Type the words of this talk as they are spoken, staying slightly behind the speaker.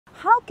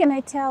How can I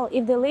tell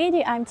if the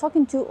lady I'm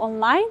talking to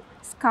online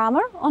is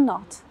scammer or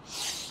not?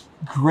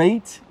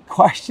 Great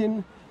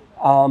question.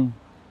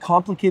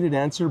 Complicated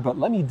answer, but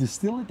let me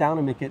distill it down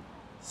and make it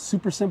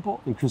super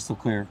simple and crystal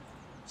clear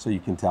so you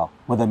can tell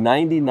with a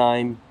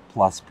 99+%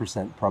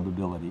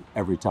 probability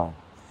every time.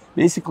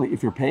 Basically,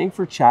 if you're paying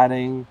for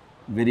chatting,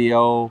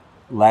 video,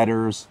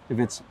 letters, if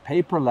it's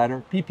pay per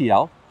letter,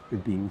 PPL,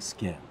 you're being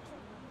scammed.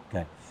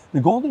 Okay.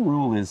 The golden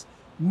rule is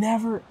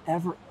never,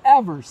 ever,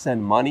 ever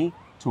send money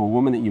to a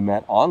woman that you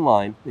met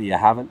online that you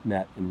haven't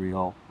met in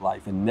real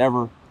life, and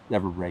never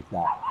break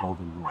that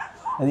golden rule.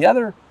 And the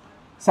other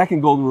second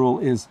golden rule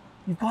is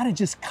you've got to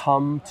just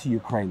come to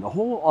Ukraine. The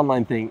whole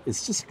online thing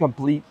is just a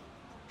complete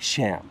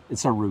sham.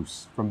 It's a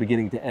ruse from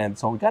beginning to end.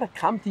 So we've got to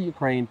come to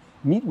Ukraine,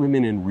 meet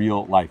women in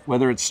real life,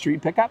 whether it's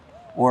street pickup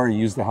or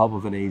use the help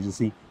of an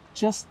agency.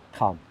 Just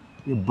come.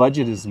 Your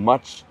budget is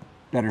much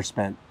better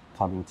spent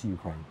coming to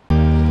Ukraine.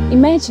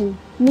 Imagine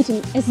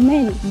meeting as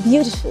many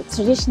beautiful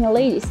traditional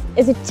ladies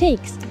as it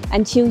takes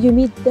until you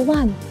meet the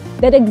one.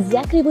 That's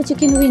exactly what you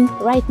can win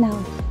right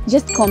now.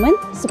 Just comment,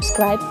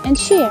 subscribe and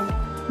share.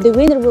 The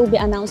winner will be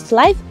announced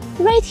live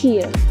right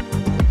here.